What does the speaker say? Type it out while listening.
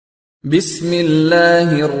بسم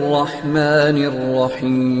الله الرحمن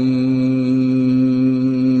الرحيم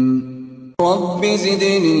رب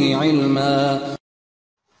زدني علما.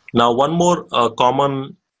 Now, one more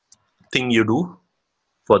common thing you do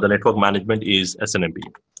for the network management is SNMP.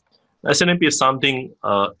 SNMP is something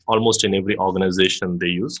almost in every organization they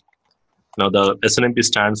use. Now, the SNMP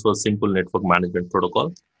stands for Simple Network Management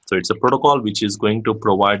Protocol. So it's a protocol which is going to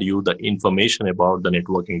provide you the information about the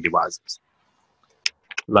networking devices.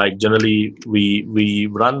 Like generally, we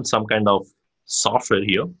run some kind of software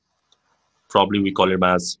here. Probably we call it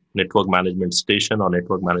as network management station or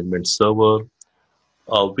network management server,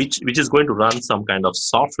 which is going to run some kind of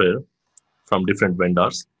software from different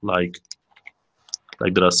vendors. Like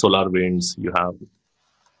there are SolarWinds, you have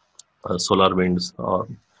SolarWinds or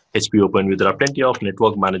HP OpenView. There are plenty of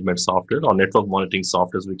network management software or network monitoring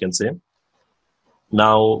softwares, we can say.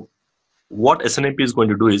 Now, what SNMP is going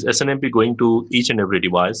to do is SNMP going to each and every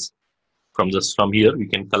device. From here, we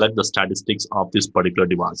can collect the statistics of these particular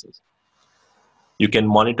devices. You can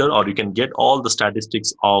monitor or you can get all the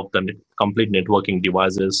statistics of the complete networking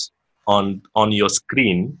devices on your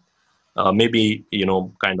screen. Maybe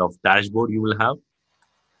kind of dashboard you will have,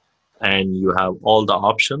 and you have all the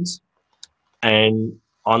options. And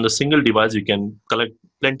on the single device, you can collect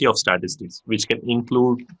plenty of statistics, which can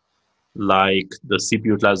include like the CPU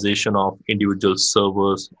utilization of individual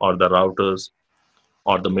servers or the routers,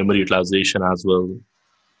 or the memory utilization as well,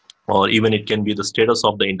 or even it can be the status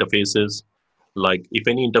of the interfaces. Like if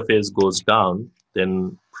any interface goes down,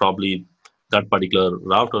 then probably that particular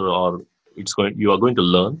router or you are going to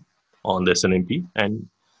learn on the SNMP, and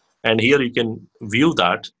here you can view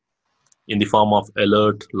that in the form of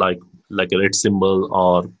alert, like a red symbol,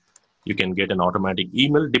 or you can get an automatic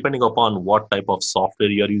email depending upon what type of software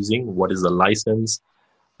you are using, what is the license.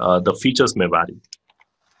 The features may vary.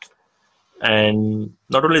 And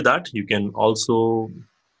not only that, you can also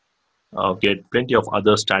get plenty of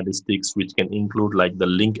other statistics, which can include like the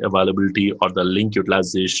link availability or the link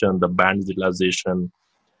utilization, the band utilization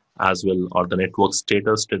as well, or the network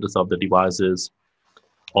status of the devices,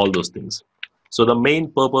 all those things. So the main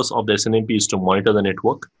purpose of the SNMP is to monitor the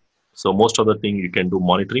network. So most of the thing you can do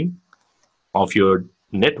monitoring of your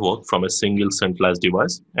network from a single centralized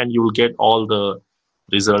device, and you will get all the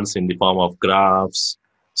results in the form of graphs,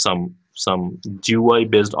 some GUI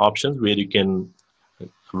based options where you can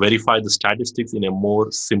verify the statistics in a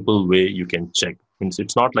more simple way. You can check. Means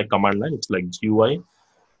it's not like command line, it's like GUI,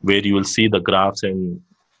 where you will see the graphs and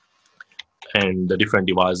the different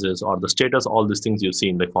devices or the status, all these things you see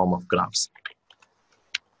in the form of graphs.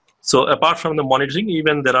 So apart from the monitoring,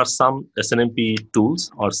 even there are some SNMP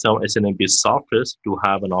tools or some SNMP softwares to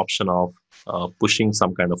have an option of pushing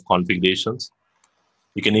some kind of configurations.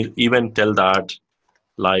 You can even tell that,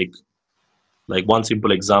 like one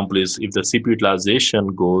simple example is if the CPU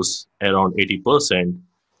utilization goes around 80%,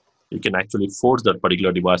 you can actually force that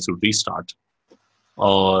particular device to restart.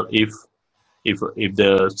 Or if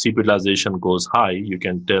the CPU utilization goes high, you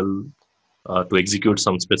can tell to execute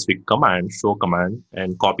some specific command, show command,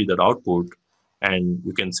 and copy that output, and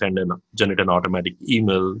you can generate an automatic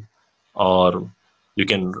email, or you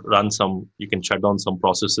can shut down some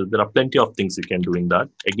processes. There are plenty of things you can do in that.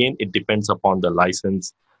 Again, it depends upon the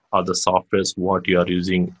license or the softwares what you are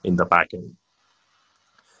using in the backend.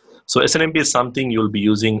 So SNMP is something you'll be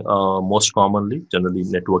using most commonly. Generally,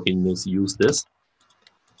 network engineers use this.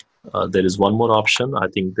 There is one more option. I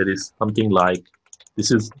think there is something like, this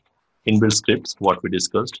is inbuilt scripts, what we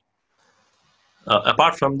discussed.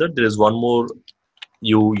 Apart from that, there is one more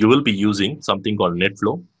you will be using, something called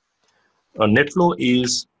NetFlow. NetFlow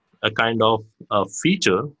is a kind of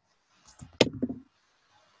feature.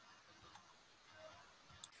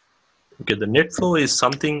 Okay, the NetFlow is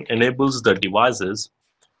something enables the devices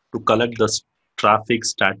to collect the traffic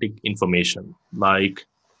static information. Like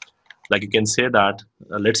you can say that,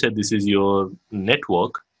 let's say this is your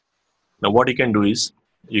network. Now what you can do is,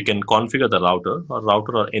 you can configure the router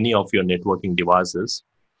or any of your networking devices.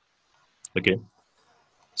 Okay,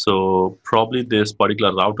 so probably this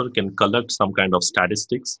particular router can collect some kind of static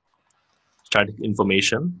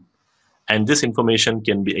information, and this information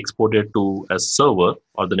can be exported to a server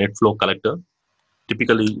or the NetFlow collector.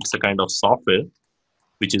 Typically, it's a kind of software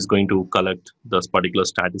which is going to collect those particular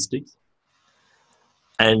statistics,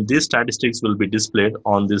 and these statistics will be displayed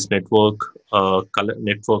on this NetFlow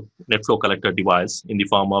collector device in the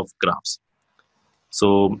form of graphs.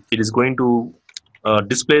 So it is going to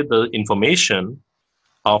display the information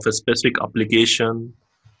of a specific application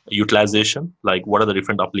utilization, like what are the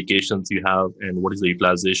different applications you have and what is the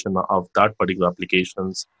utilization of that particular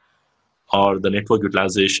applications, or the network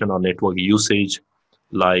utilization or network usage,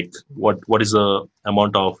 like what is the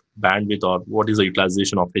amount of bandwidth, or what is the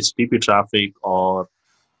utilization of HTTP traffic, or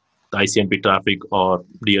the ICMP traffic, or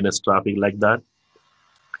DNS traffic, like that.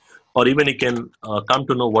 Or even you can come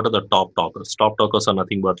to know what are the top talkers. Top talkers are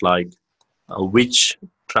nothing but like which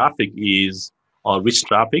traffic is, or which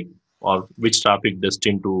traffic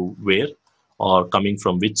destined to where, or coming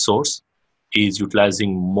from which source, is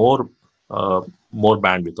utilizing uh, more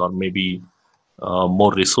bandwidth, or maybe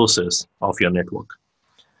more resources of your network.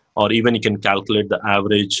 Or even you can calculate the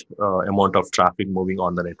average amount of traffic moving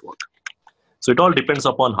on the network. So it all depends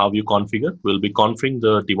upon how you configure. We'll be configuring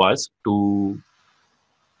the device to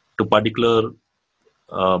particular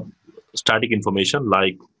uh, static information,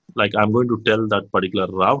 like I'm going to tell that particular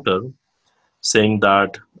router, saying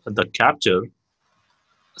that the capture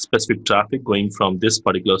specific traffic going from this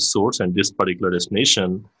particular source and this particular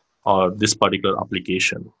destination, or this particular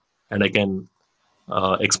application. And I can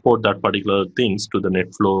export that particular things to the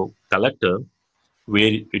NetFlow collector,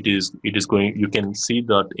 where it is going. You can see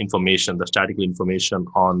that information, the static information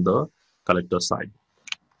on the collector side.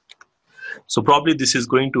 So probably this is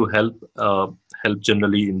going to help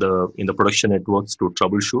generally in the production networks to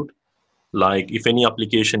troubleshoot. Like if any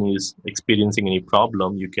application is experiencing any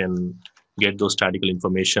problem, you can get those statical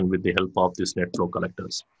information with the help of these NetFlow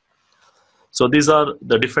collectors. So these are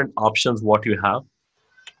the different options what you have,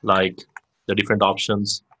 like the different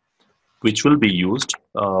options which will be used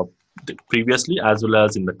previously, as well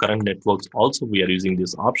as in the current networks. Also, we are using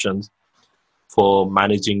these options for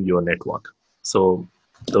managing your network. So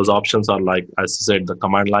those options are, like, as I said, the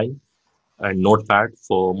command line and notepad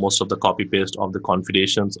for most of the copy paste of the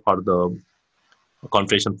configurations or the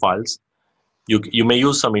configuration files. You may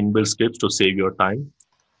use some inbuilt scripts to save your time,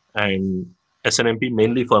 and SNMP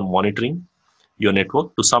mainly for monitoring your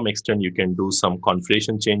network. To some extent, you can do some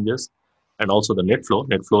configuration changes, and also the NetFlow.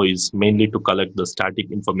 NetFlow is mainly to collect the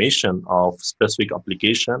static information of specific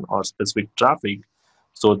application or specific traffic,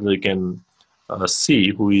 so that you can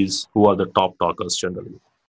see who are the top talkers generally.